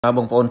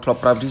បងប្អូនធ្លាប់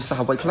ប្រើវិធីសាស្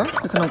ត្រអ្វីខ្លះ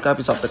នៅក្នុងការ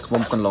ពិសោធន៍ទឹកឃ្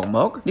មុំកន្លងម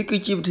កនេះគឺ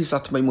ជាវិធីសា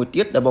ស្ត្រថ្មីមួយ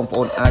ទៀតដែលបងប្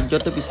អូនអាចយ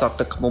កទៅពិសោធន៍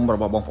ទឹកឃ្មុំរ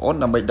បស់បងប្អូន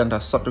ដើម្បីដឹងថា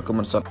សុទ្ធឬក៏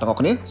មិនសុទ្ធទាំងអស់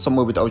គ្នាសូម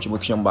មើលវីដេអូជាមួ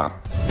យខ្ញុំបាទ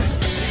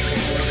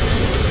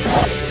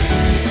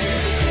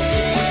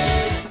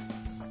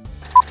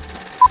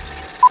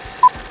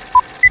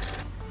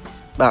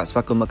ស្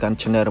វាគមន៍មកកាន់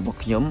channel របស់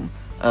ខ្ញុំ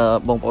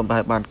បងប្អូន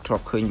បានធ្លា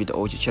ប់ឃើញវីដេ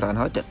អូជាច្រើន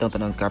ហើយទាក់ទងទៅ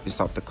នឹងការពិ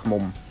សោធន៍ទឹកឃ្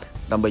មុំ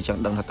ដើម្បីចង់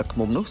ដឹងថាទឹកឃ្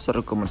មុំនោះសុទ្ធ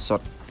ឬក៏មិនសុ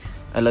ទ្ធ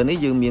ឥឡូវនេះ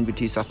យើងមានវិ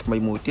ធីសាស្ត្រថ្មី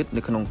មួយទៀត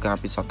នៅក្នុងការ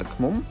ពិសោធន៍ទឹក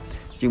ឃ្មុំ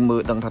យើងមើ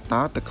លដឹងថា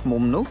តើទឹកឃ្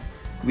មុំនោះ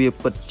វា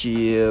ពិតជា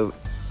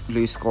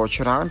លីស្ករ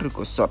ច្រើនឬ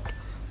ក៏សុទ្ធ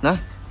ណា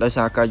ដោយ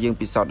សារការយើង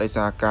ពិសោធន៍ដោយ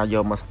សារការយ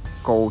កមក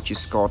កូរជា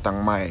ស្ករតាំង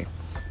ម៉ែ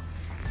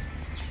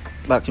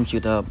បាទខ្ញុំជឿ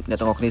ថាអ្នក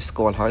ទាំងអស់គ្នាស្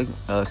គាល់ហើយ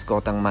ស្ករ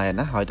តាំងម៉ែ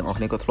ណាហើយទាំងអស់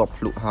គ្នាក៏ធ្លាប់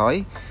ភ្លក់ហើយ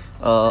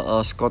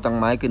ស្ករតាំង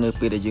ម៉ែគឺនៅ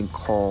ពេលដែលយើង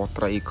ខ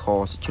ត្រីខ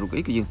សាច់ជ្រូក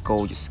អីគឺយើងកូ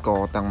រជាស្ក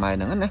រតាំងម៉ែហ្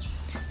នឹងណា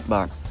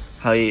បាទ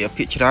ហើយ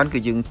ភាគច្រើនគឺ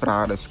យើងប្រើ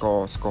ដោយស្ក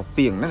រ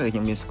ពីងណាខ្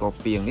ញុំមានស្ករ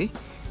ពីងនេះ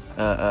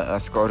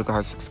ស្ករឬក៏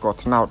ស្ករ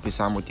ត្នោតភា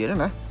សាមួយទៀត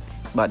ណា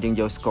បាទយើង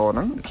យកស្ករហ្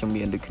នឹងខ្ញុំ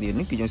មានដូចគ្នា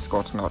នេះគឺយើងស្ក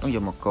រត្នោតហ្នឹងយ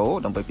កមកកូរ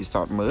ដើម្បីពិ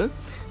សោធន៍មើល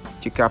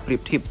ជាការប្រៀប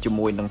ធៀបជា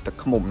មួយនឹងទឹក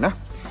ឃ្មុំណា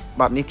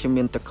បាទនេះខ្ញុំ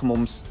មានទឹកឃ្មុំ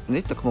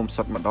នេះទឹកឃ្មុំ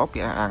សុទ្ធម្ដងគេ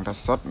អាងថា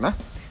សុទ្ធណា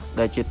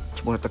ដែលជា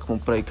ឈ្មោះទឹកឃ្មុំ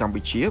ព្រៃកម្ពុ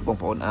ជាបង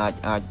ប្អូនអា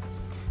ច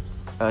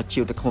ជា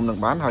វទឹកឃ្មុំនឹង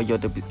បានហើយយ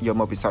ក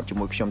មកពិសោធន៍ជា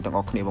មួយខ្ញុំទាំងអ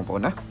ស់គ្នាបងប្អូ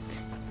នណា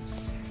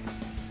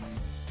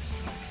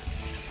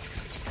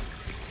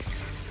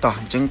តោះ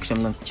អញ្ចឹងខ្ញុំ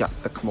នឹងចាក់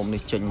ទឹកឃ្មុំ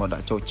នេះចេញមកដា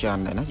ក់ចូលចាន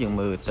ដែរណាយើង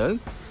មើលទៅ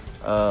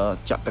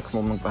ចាក់ទឹកឃ្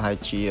មុំនឹងប្រហែល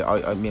ជា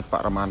ឲ្យមានប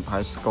រិមាណប្រហែ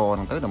លស្ករហ្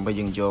នឹងទៅដើម្បី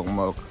យើងយក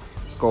មក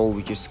កូរ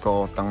វាជាស្ករ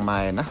តាំង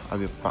ម៉ែណាឲ្យ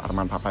វាបរិ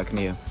មាណប្រហែលគ្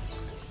នា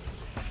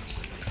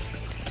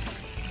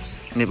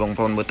នេះបង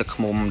ប្អូនមើលទឹក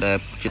ឃ្មុំដែល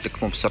ជាទឹក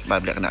ឃ្មុំសុទ្ធបែ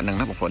បលក្ខណៈហ្នឹង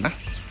ណាបងប្អូនណា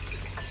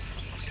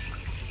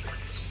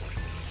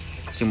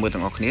ជាមើល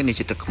ទាំងអស់គ្នានេះ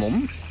ជាទឹកឃ្មុំ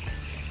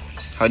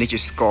ហើយនេះជា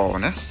ស្ករ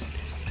ណា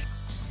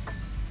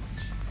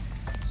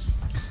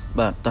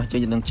បាទតោះយើ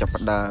ងនឹងចាប់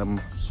ផ្ដើម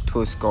ធ្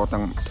វើស្ករ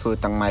ធ្វើ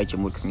តាំងម៉ែជា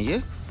មួយគ្នា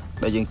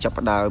ដែលយើងចាប់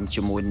ផ្ដើម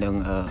ជាមួយនឹង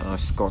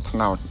ស្ករត្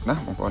នោតណា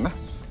បងប្អូនណា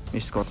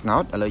នេះស្ករត្នោ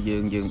តឥឡូវ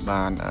យើង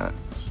បាន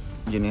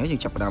យើងនេះយើ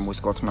ងចាប់ផ្ដើមមួយ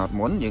ស្ករត្នោត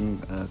មុនយើង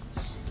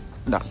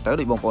ដាក់ទៅ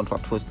ដូចបងប្អូនធ្លា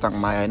ប់ធ្វើតាំង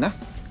ម៉ែហើយណា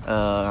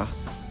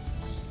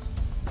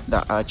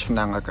ដាក់ឆ្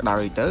នាំងឲ្យក្តៅ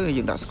ទៅ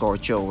យើងដាក់ស្ករ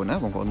ចូលណា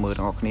បងប្អូនមើល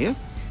ទាំងអស់គ្នាឥ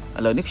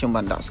ឡូវនេះខ្ញុំ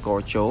បានដាក់ស្ករ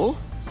ចូល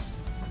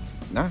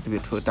ណាវា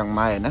ធ្វើតាំង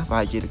ម៉ែណាប្រ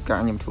ហែលជាការ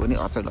ខ្ញុំធ្វើនេះ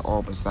អត់សូវល្អ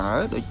ប្រសើរ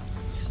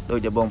ដូច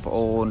ជាបងប្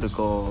អូនឬ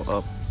ក៏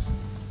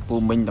ពូ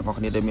មីងទាំងអស់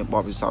គ្នាដែលមានប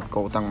ទពិសោធន៍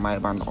កូរតាំងម៉ែ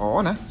បានល្អ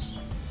ណា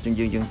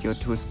យើងជឿ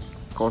ធ្វើ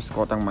ស្ក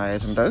រតាំងម៉ែ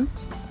ហ្នឹងទៅ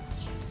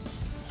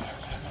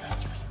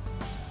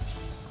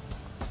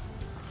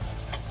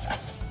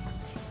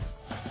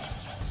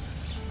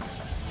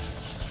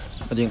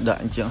យើងដាក់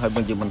អញ្ចឹងហើយ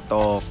យើងបន្ត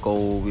កូ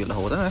រវារ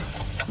ហូតណា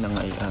ហ្នឹង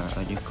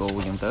ហើយយើងកូរ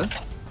អញ្ចឹងទៅ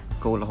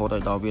កូររហូត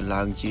ដល់វា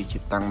ឡើងជា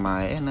តាំងម៉ែ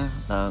ណា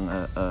ឡើង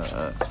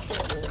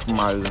ខ្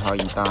មៅហើ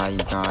យតាយ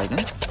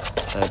ណា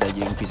តែ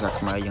យើងភាសា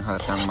ខ្មែរយើងហៅ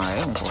តាំងម៉ែ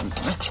បងប្អូន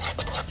ណា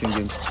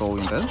យើងកូរ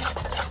អញ្ចឹង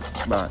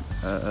ទៅបាទ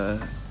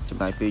ចំ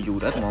ណាយពេលយូរ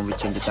ដែរមកវា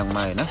ចេញទៅតាំង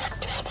ម៉ែណា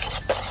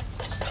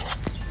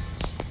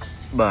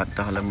បាទ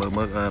តោះឥឡូវមើល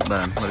បា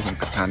ទមើលខ្ញុំ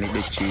គិតថានេះ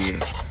ដូចជា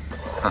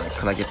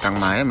ខ្លាចជាតាំង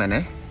ម៉ែមែន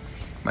ទេ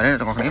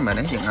បងប្អូនមែន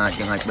ទេយើងអា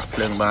ចបិទភ្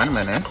លើងបាន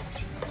មែនទេ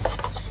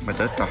មើល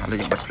ទៅតោះឥឡូវ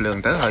យើងបិទភ្លើង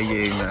ទៅហើយ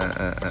យើង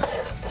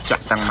ចា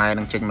ក់តាំងម៉ែ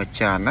នឹងចេញមក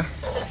ចានណា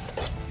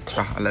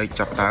តោះឥឡូវ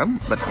ចាប់ដើម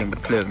បិទ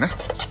ភ្លើងណា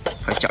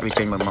ហើយចាក់វា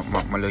ចេញម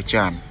កលើ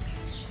ចាន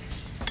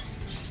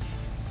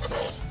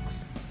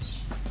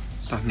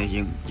តោះនេះ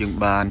យើង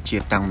បានជា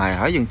តាំងម៉ែ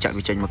ហើយយើងចាក់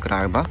វាចេញមកក្រៅ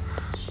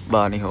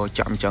បាទនេះហៅ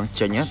ចាក់ចង់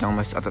ចេញតាំង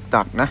ម៉ែស្អិត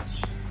តាត់ណា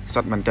ស្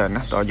អិតមែនតើ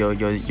ណាតយ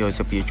ក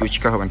សភាជួយ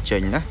ឆ្កឹះបានចេ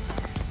ញណា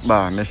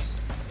បាទនេះ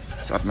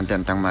ស្អិតមែនតើ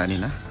តាំងម៉ែនេះ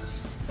ណា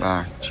បា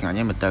ទឆ្ងាញ់ហ្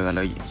នឹងមើលទៅឥ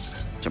ឡូវ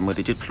ចាំមើល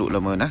តិចទៀតភ្លក់លើ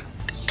មើលណា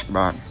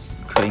បាទ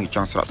ឃើញច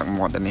ង់ស្រក់ទឹក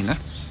មាត់ដល់នេះណា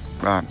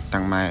បាទ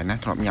តាំងម៉ែណា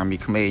ធ្លាប់ញ៉ាំមី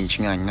ក្មេង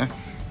ឆ្ងាញ់ណា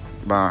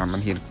បាទมั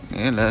นហ៊ាន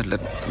លើលិ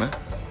តមើល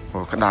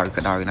អូក្តៅ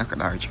ណាក្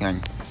តៅឆ្ងាញ់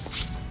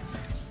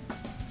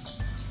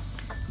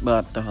បា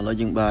ទតោះឥឡូវ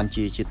យើងបាន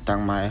ជាតាំ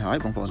ងម៉ែហើយ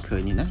បងប្អូនឃើ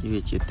ញនេះណា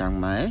វាជាតាំង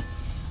ម៉ែឥ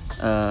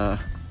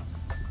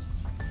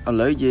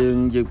ឡូវយើង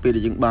ពេល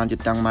ដែលយើងបានជា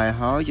តាំងម៉ែ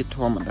ហើយជាធ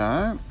ម្មតា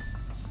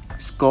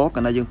ស្ករកា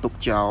លណាយើងទុក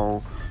ចោល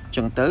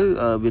ចឹងទៅ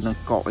វានឹង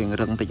កក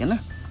រឹងតិចណា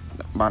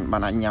បា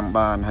នអាចញ៉ាំ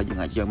បានហើយយើង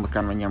អាចយកមកកា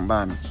ន់មកញ៉ាំ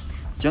បាន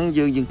អញ្ចឹង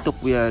យើងទុក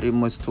វារី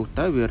មួយស្ទុះ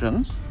ទៅវារឹង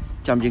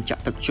ចាំយើងចា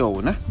ក់ទឹកចូល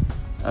ណា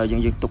យើ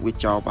ងទុកវា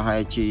ចោលប្រហែ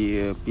លជា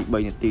ពី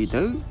3នាទី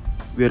ទៅ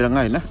វារឹង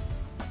ហើយណា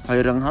ហើយ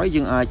រឹងហើយ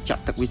យើងអាចចា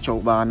ក់ទឹកវាចូល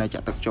បានហើយចា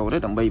ក់ទឹកចូលទៅ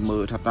ដើម្បីមើ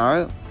លថាតើ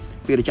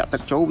ពេលចាក់ទឹ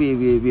កចូល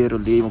វារ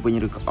លាយមកវិញ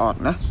ឬក៏អត់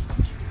ណា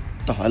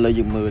តោះឥឡូវ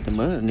យើងមើល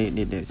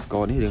នេះស្ក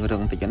រនេះរឿងរឹ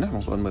ងតិចណាប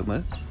ងប្អូនមើល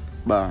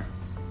បាទ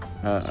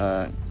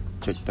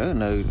ចុចទៅ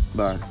នៅ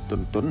បាទទុ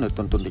ន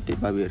តិច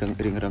បាទវារឹ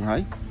ងហើ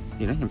យ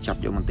នេះណាខ្ញុំចាប់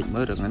យកបន្តិច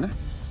មើលរឹងណា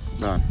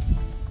បាទ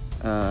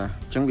អ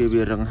ញ្ចឹង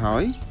វារឹងហើ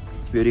យ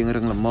វារឹ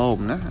ងល្មម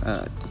ណា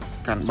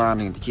កាន់បាន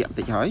នឹងតិចបន្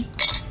តិចហើយ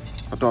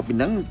បន្ទាប់ពី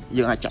ហ្នឹង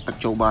យើងអាចចាក់ទឹក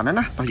ចូលបាន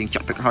ណាតោះយើងចា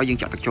ក់ទឹកហើយយើង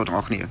ចាក់ទឹកចូលទាំង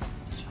អស់គ្នា អ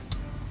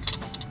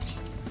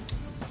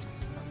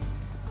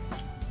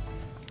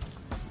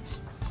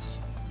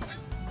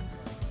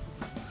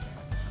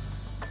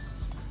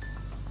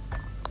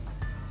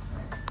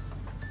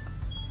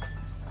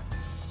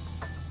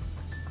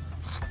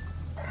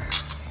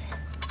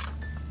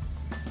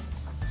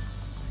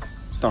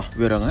តោះ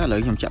វារឹងឥឡូវ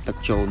ខ្ញុំចាក់ទឹក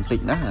ចូលបន្តិច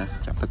ណា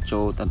ចាក់ទឹកចូ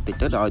លបន្តិច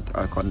ទៅដល់ឲ្យ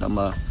គាត់ដល់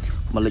ម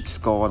កលិច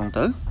ស្ករហ្នឹង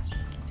ទៅ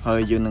ហើ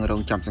យយើងនឹងរ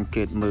ងចាំសង្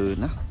កេតមើល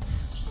ណា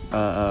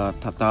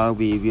ថាតើ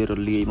វារ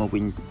លាយមកវិ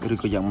ញឬ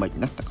ក៏យ៉ាងម៉េច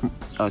ណា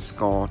ស្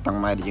ករតាំង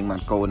ម៉ែដែលយើងបា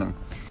នកូរហ្នឹង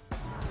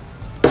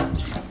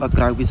បើ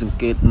ក្រៅពីសង្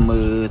កេត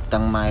មើល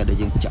តាំងម៉ែដែល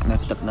យើងចាក់នៅ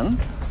ទឹកហ្នឹង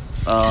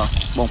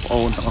បងប្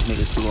អូនទាំងអស់គ្នា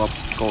ដែលធ្លាប់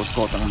កូរស្ក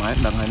រតាំងម៉ែ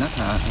ដឹងហើយណា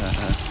ថា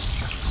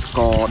ស្ក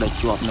រដែល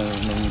ជាប់នៅ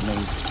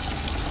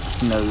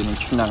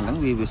ឆ្នាំងហ្នឹង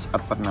វាស្អិ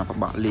តប៉ុណ្ណាពិ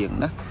បាកលាង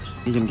ណា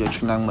នេះយើងយក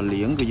ឆ្នាំងមក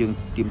លាងគឺយើង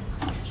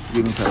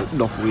ត្រូវ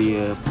ដុសវា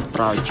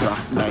ប្រើច្រា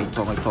ស់ដៃផ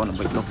ងឲ្យផងដើម្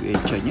បីដុសវា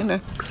ចេញណា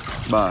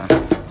បាទ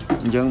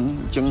អញ្ចឹង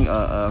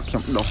ខ្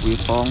ញុំដុសវា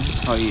ផង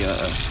ហើយ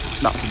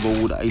ដាក់សាប៊ូ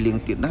ដាក់អីលាង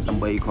ទៀតណាដើ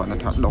ម្បីគ្រាន់តែ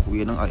ថាដុស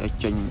វានឹងឲ្យ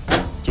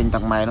ចេញ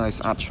តាំងម៉ែនឹងឲ្យ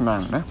ស្អាតឆ្នាំ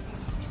ងណា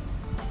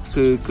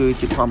គឺ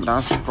ជាធម្មតា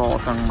ស្ករ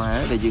តាំងម៉ែ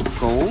ដែលយើង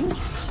កូរ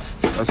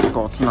ស្ក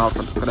រត្នោត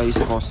ក្តី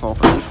ស្ករស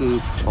ក្តីគឺ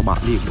ពិបាក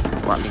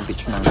លាងពី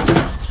ឆ្នាំង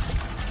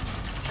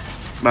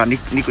បាទ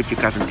នេះក៏ជា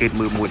ការសង្កេត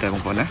មើលមួយដែរប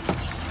ងប្អូនណា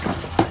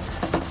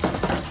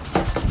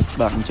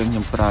បាទអញ្ចឹងខ្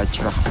ញុំប្រើ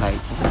ច្រាស់ដែក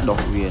ដុស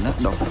វាណា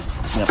ដុស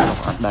ស្ញាប់ដុស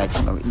អត់ដែក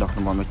ដើម្បីដុស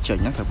ល្មមមកចេញ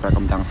ណាត្រូវប្រើក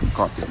ម្លាំងសង្ក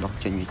ត់វាដុស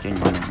ចេញមកហ្នឹង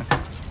ណា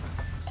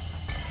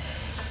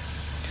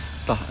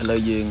តោះឥឡូវ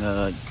យើង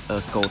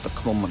កូរទឹក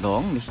ឃ្មុំម្ដ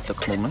ងនេះទឹក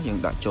ឃ្មុំណាយើង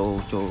ដាក់ចូល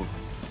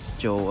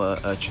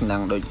ឆ្នាំ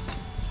ងដូច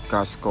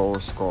ការស្ក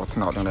រត្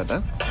នោតហ្នឹងដែរទៅ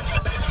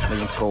ហើយ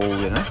យើងកូរ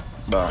វាណា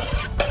បាទ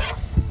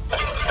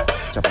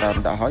ចាប់ដើម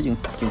ដាក់ហើយយើង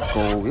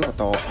កូរវាបន្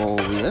តកូរ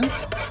វា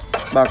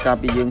បាទកាល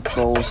ពីយើង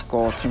កូរស្ក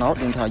រត្នោត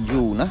យើងថា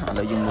យូរណាឥ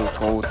ឡូវយើងមើល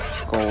កូរ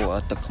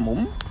ទឹកឃ្មុំ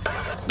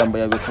ដើម្បី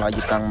ឲ្យវាខ្លាយ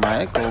ជាតាំងម៉ែ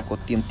ក៏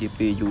ទៀមទា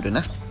ពេលយូរដែរ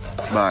ណា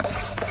បាទ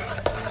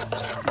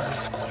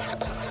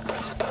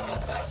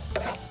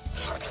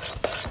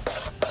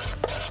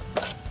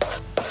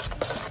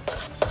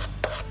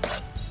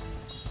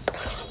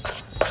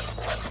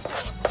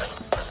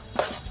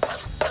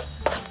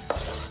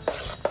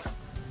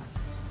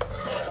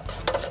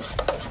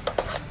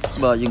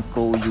បាទយើង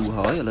កូរយូរ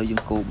ហើយឥឡូវយើ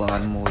ងកូរបា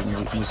នមួយ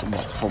សម្ប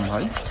កធំហើ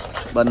យ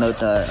បាទនៅ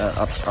តែ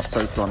អត់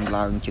សូវទាន់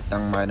ឡើងជា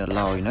តាំងម៉ែនៅ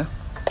ឡើយណា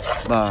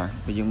បាទ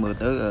បើយើងមើល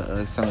ទៅ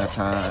សឹង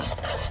ថា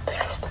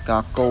កា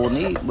រកូរ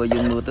នេះបើយើ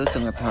ងមើលទៅសឹ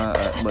ងថា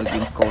បើយើ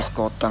ងកូរស្ក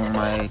រតាំង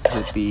ម៉ែធ្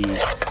វើ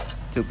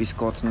ពីស្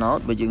ករត្នោត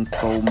បើយើង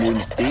កូរ1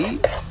នាទី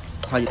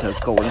ហើយត្រូវ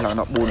កូរឡើង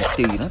ដល់4នា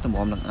ទីណាតម្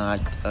រាំនឹងអាច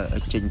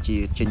ចេញ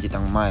ជា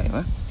តាំងម៉ែ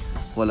ណា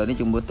ព្រោះឥឡូវនេះ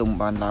យើងមើលទុំ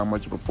បានឡើងមក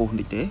ជាពពុះ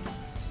នេះទេ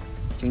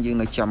អញ្ចឹងយើង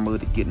នៅចាំមើល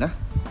តិចទៀតណា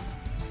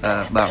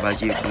បាទ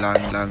ជាឡើ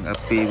ង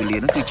ពេលវេលា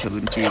ហ្នឹងគឺច្រើ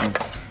នជាង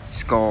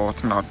ស្ករ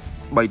ត្នោត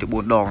3ទៅ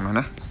4ដង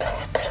ណា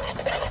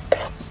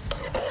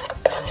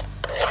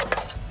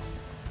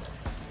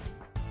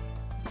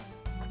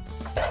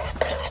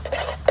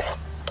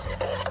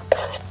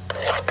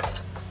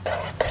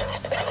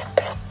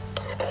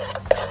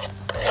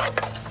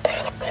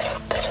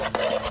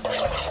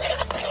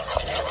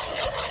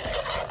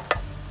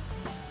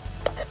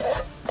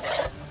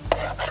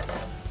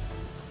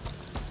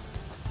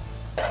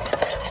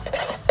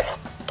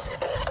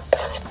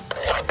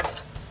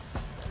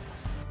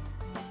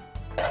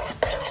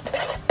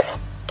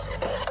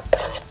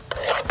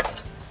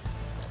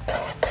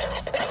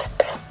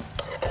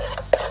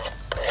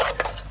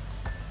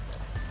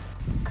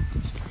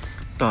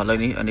តោះឥឡូវ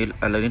នេះ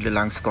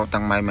ឡើងស្ករ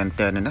តាំងម៉ែមែន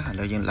តើណាឥ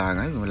ឡូវយើងឡើង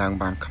ហើយឡើង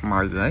បានខ្មៅ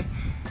ហើយ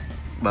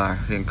បាទ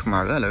រៀងខ្មៅ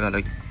ឥ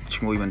ឡូវ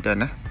ឈ្ងុយមែនតើ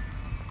ណា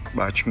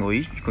បាទឈ្ងុយ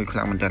ខ្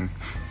លាំងមែនតើ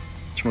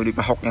ឈ្ងុយដូច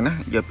ប្រហុកអញ្ចឹងណា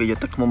យក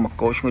ទឹកឃ្មុំមក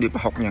កូរឈ្ងុយដូចប្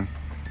រហុកអញ្ចឹង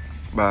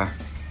បាទ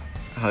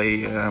ហើយ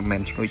មិ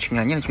នឈ្ងុយឆ្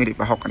ងាញ់ណាឈ្ងុយដូច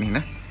ប្រហុកនេះ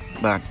ណា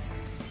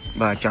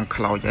បាទចង់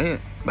ខ្លោចហើយ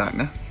បាទ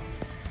ណាឥ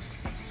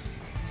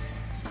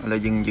ឡូវ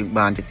យើង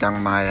បានជាតាំង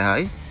ម៉ែហើ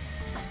យ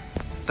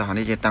តោះ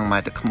នេះជាតាំងម៉ែ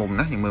ទឹកឃ្មុំ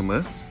ណាយើងមើ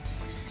ល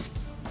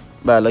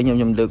បាទឥឡូវខ្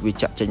ញុំលើកវា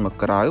ចាក់ចេញមក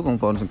ក្រៅបង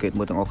ប្អូនសង្កេត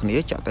មើលទាំងអស់គ្នា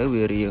ចាក់ទៅ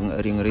វារៀ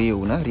ងរាវ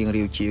ណារៀង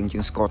រាវជាង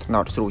ស្ករត្នោ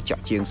តស្រួលចា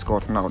ក់ជាងស្ករ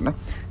ត្នោតណា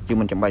យើង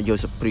មិនចាំបាច់យក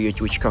ស្ព្រា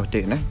ជួយឆ្កោះ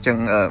ទេណាអញ្ចឹង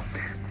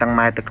តាំង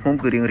ម៉ែទឹកឃ្មុំ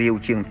គឺរៀងរាវ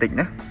ជាងបន្តិច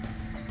ណា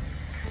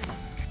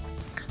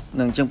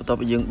នឹងអញ្ចឹងបន្ទាប់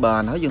ពីយើងបា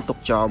នហើយយើងទុក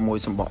ចោលមួយ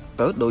សម្បក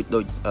ទៅដូ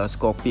ចស្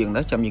ករពីង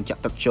ដែរចាំយើងចា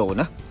ក់ទឹកចូល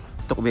ណា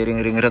ទុកវារៀង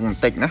រឹងប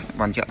ន្តិចណា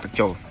បានចាក់ទឹក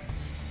ចូល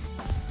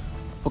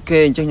អូខេ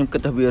អញ្ចឹងខ្ញុំគិ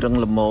តថាវារឹង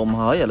ល្មម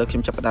ហើយឥឡូវខ្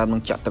ញុំចាប់ផ្ដើមនឹ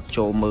ងចាក់ទឹក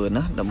ចូលមើល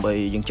ណាដើម្បី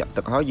យើងចាក់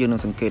ទឹកហើយយើងនឹ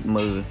ងសង្កេត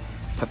មើល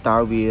ថាតើ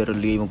វារ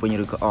លាយមកវិញ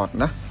ឬក៏អត់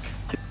ណា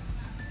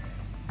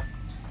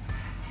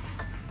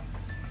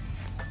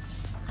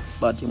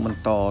បាទយើងបន្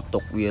តទុ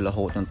កវារ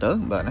ហូតហ្នឹងទៅ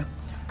បាទណា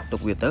ទុក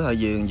វាទៅហើយ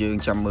យើង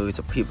ចាំមើល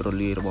សភាពរ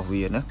លាយរបស់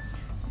វាណា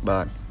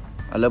បាទ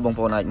ឥឡូវបង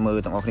ប្អូនអាចមើល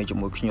ទាំងអស់គ្នាជា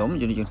មួយខ្ញុំ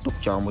យើងទុក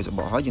ចោលមួយសប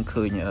កហើយយើង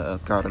ឃើញ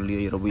ការរលា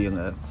យរវាង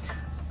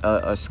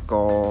ស្ក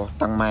រ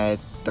តាំងម៉ែ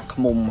ទឹកឃ្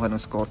មុំហើយនិ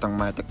ងស្ករតាំង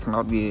ម៉ែទឹកត្នោ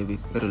តវា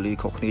រលាយ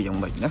ខុសគ្នាយ៉ាង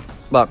ម៉េចណា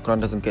បាទគ្រា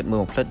ន់តែសង្កេតមើ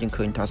លមួយផ្លែតយើង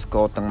ឃើញថាស្ក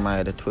រតាំងម៉ែ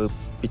ដែលធ្វើ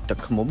ពីទឹក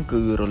ឃ្មុំ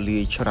គឺរលា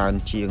យច្រើន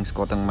ជាងស្ក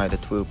រតាំងម៉ែដែ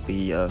លធ្វើពី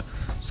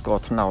ស្ករ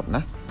ត្នោត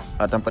ណា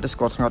តាមពិតស្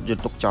ករត្នោតយើង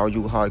ទុកចោល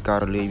យូរហើយការ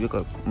រលាយវា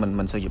ក៏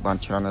មិនសូវជាបាន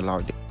ច្រើននៅឡើ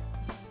យទេ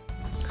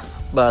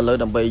បាទឥឡូវ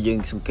ដើម្បីយើង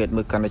សង្កេត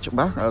មើលកាន់តែច្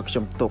បាស់ខ្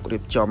ញុំទុករៀ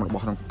បចំរប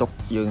ស់នឹងទុក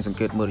យើងសង្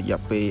កេតមើលរយៈ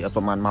ពេលប្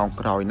រហែលម៉ោង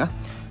ក្រោយណា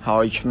ហើ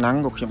យឆ្នាំង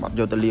ក៏ខ្ញុំអត់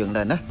យកទៅលាង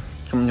ដែរណា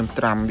ខ្ញុំ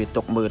ត្រាំវា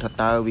ទុកមើលថា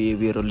តើ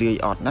វារលាយ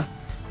អត់ណា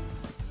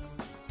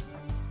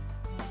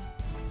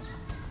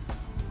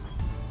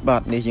បា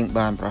ទនេះយើង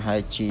បានប្រហែល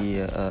ជា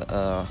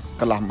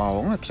កន្លះម៉ោ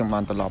ងខ្ញុំបា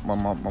នត្រឡប់ម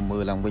កមើ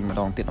លឡើងវិញម្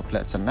ដងទៀតផ្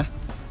លែតសិនណា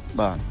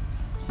បាទ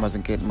មកស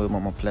ង្កេតមើល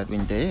មកផ្លែតវិ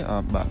ញទេ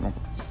បាទ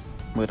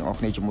មើលទាំងអស់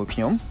គ្នាជាមួយខ្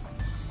ញុំ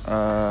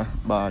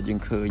បាទយើង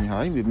ឃើញហើ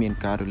យវាមាន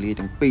ការរលាយ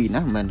ទាំងពីរ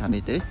ណាមិនមែនថា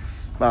នេះទេ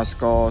បាទស្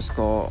ករ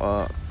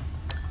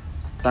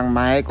តាំង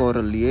ម៉ែក៏រ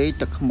លាយ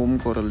ទឹកឃ្មុំ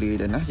ក៏រលាយ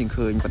ដែរណាយើង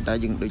ឃើញប៉ុន្តែ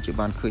យើងដូចជា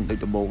បានឃើញដូច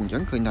ដំបូងអញ្ចឹ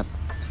ងឃើញថា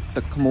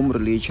ទឹកឃ្មុំរ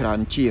លាយច្រើន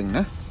ជាង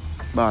ណា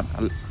បាទ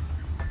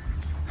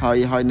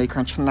ហើយនៅ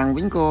ខាងឆ្នាំង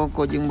វិញ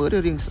ក៏យើងមើលទៅ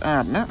រាងស្អា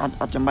តណា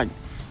អត់ចាំបាច់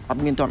អ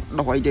ត់មានត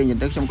ដោះអីទេអញ្ចឹង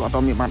ទៅខ្ញុំក៏អ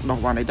ត់មានបានដោះ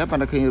បានអីដែរប៉ុ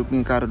ន្តែឃើញមា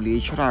នការរលាយ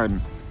ច្រើន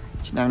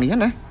ឆ្នាំងនេះ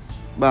ណា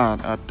បាទ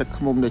ទឹក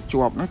ឃ្មុំដែល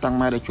ជាប់ហ្នឹងតាំង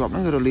ម៉ែដែលជាប់ហ្នឹ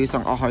ងរលាយសឹ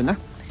ងអស់ហើយណា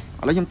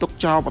ឥឡូវខ្ញុំទុក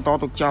ចោលបន្ត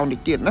ទុកចោលតិច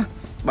ទៀតណា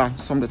បាទ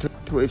សុំតែ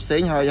ធ្វើអីផ្សេ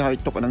ងហើយ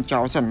ទុកអានឹងចោ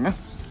លសិនណា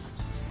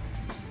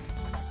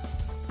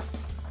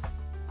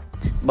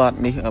បាទ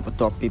នេះបន្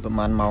ទាប់ពីប្រ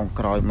ហែលម៉ោង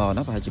ក្រោយមក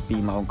ណាប្រហែលជា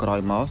2ម៉ោងក្រោយ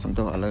មកសំ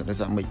ទោសឥឡូវដោយ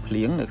សារមេឃភ្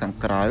លៀងនៅខាង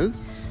ក្រៅ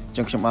អញ្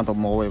ចឹងខ្ញុំបានប្រ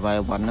មូលឲ្យវាយ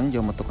វ៉ាន់ហ្នឹងយ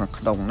កមកទុកខាង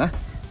ក្នុងណា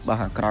បាទ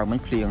ខាងក្រៅមិញ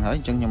ភ្លៀងហើយ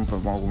អញ្ចឹងខ្ញុំប្រ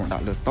មូលមកដា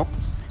ក់លើតុ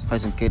ហើយ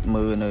សង្កេត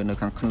មើលនៅ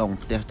ខាងក្នុង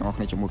ផ្ទះទាំងអស់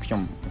គ្នាជាមួយខ្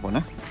ញុំបងប្អូន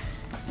ណា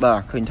បាទ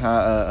ឃើញថា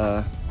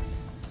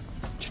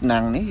ឆ្នាំ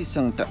ងនេះ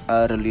សឹងតែ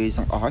រលាយ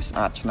សឹងអស់ហើយស្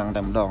អាតឆ្នាំង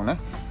តែម្ដងណា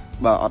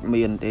បាទអត់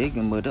មានទេ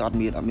គឺមើលទៅអត់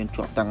មាន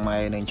ជាប់តាំងម៉ែ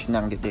នៅឆ្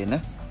នាំងទៀតទេណា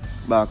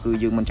បាទគឺ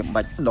យើងមិនចាំ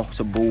បាច់ដុស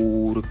សាប៊ូ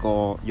ឬក៏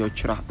យក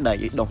ច្រាស់ដែក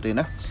អីដុសទេ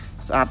ណា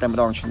ស្អាតតែម្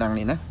ដងឆ្នាំង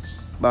នេះណា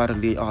បាទរ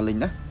លាយអស់លេង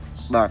ណា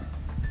បាទ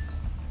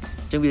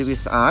អញ្ចឹងវា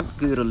ស្អាត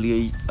គឺរលា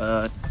យ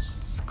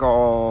ស្ក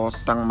រ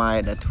តាំងម៉ែ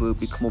ដែលធ្វើ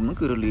ពីឃ្មុំហ្នឹង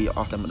គឺរលាយអ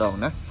ស់តែម្ដង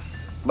ណា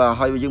បាទ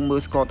ហើយយើងមើ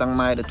លស្ករតាំង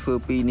ម៉ែដែលធ្វើ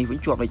ពីនេះវិញ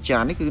ជាប់ในចា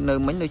ននេះគឺនៅ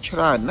មិញនៅច្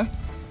រើនណា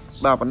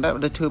បាទប៉ុន្តែ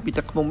ដែលធ្វើពី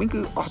ទឹកឃ្មុំវិញគឺ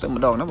អស់តែ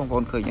ម្ដងណាបងប្អូ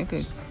នឃើញហ្នឹងគឺ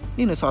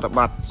នេះនៅសល់តែ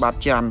បាត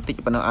ចានតិច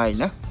ប៉ុណ្ណោះឯង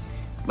ណា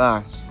បាទ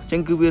អញ្ចឹ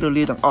ងគឺវារ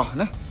លាយទាំងអស់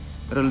ណា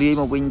រលាយ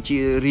មកវិញជា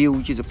រាវ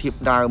ជាសភាព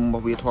ដើមរប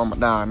ស់វាធម្ម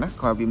តាណា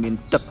គ្រាន់វាមាន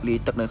ទឹកលាយ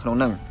ទឹកនៅក្នុង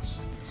ហ្នឹង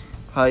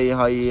ហើ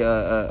យ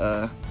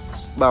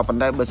បាទប៉ុន្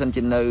តែបើសិន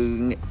ជានៅ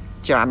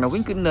ចាននោះវិ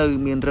ញគឺនៅ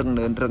មានរឹង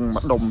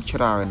ម្ដុំច្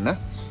រើនណា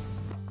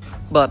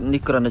បាទ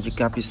នេះគ្រាន់តែជា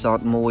ការពិសោធ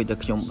ន៍មួយដែល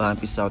ខ្ញុំបាន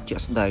ពិសោធន៍ជា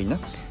ក់ស្ដែងណា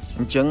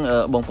អញ្ចឹង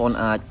បងប្អូន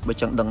អាចបើ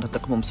ចង់ដឹងថាទឹ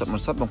កឃ្មុំសុទ្ធមិ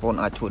នសុទ្ធបងប្អូន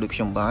អាចធ្វើដូចខ្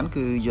ញុំបាន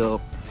គឺយក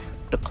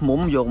ទឹកឃ្មុំ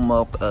យកម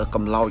ក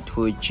កំឡោចធ្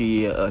វើជា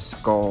ស្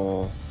ករ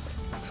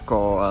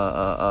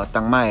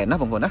តាំងម៉ែណា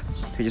បងប្អូនណា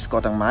ធ្វើជាស្ករ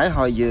តាំងម៉ែ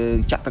ហើយយើង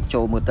ចាក់ទឹក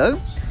ចូលមើលទៅ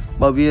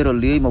បើវារ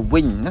លាយមក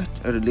វិញណា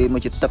រលាយម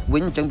កជាទឹកវិ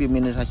ញអញ្ចឹងវាមា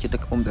នន័យថាជាទឹ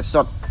កឃ្មុំតែ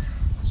សុទ្ធ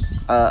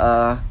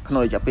ក្នុ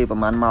ងរយៈពេលប្រ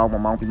ហែលម៉ោង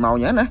1ម៉ោង2ម៉ោងអ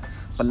ញ្ចឹងណា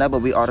ប៉ុន្តែបើ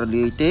វាអត់រ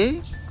លាយទេ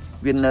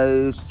វានៅ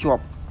ជា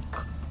ប់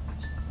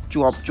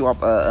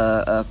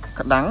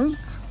ក្តាំង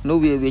នោះ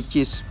វា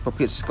ជាប្រ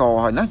ភេទស្ករ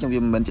ហើយណាអញ្ចឹងវា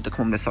មិនមែនជាទឹកឃ្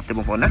មុំតែសុទ្ធទេប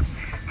ងប្អូនណា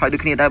ហើយដូច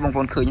គ្នាដែរបងប្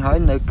អូនឃើញហើយ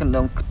នៅក្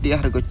នុងខ្ទះ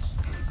ឬក៏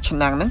ឆ្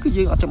នាំងហ្នឹងគឺ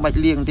យើងអត់ចាំបាច់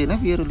លាងទេណា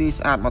វារលាយ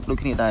ស្អាតមកដូច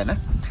គ្នាដែរណា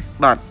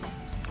បាទ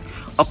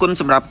អរគុណ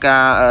សម្រាប់កា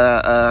រ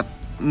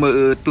មើល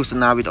ទស្ស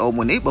នាវីដេអូ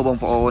មួយនេះបើបង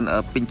ប្អូន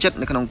ពេញចិត្ត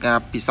នៅក្នុងការ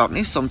ពិសោធន៍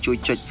នេះសូមជួយ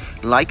ចុច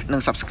like និ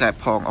ង subscribe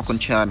ផងអរគុណ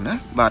ច្រើនណា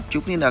បាទជួ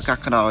បគ្នានៅឱកាស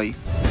ក្រោយ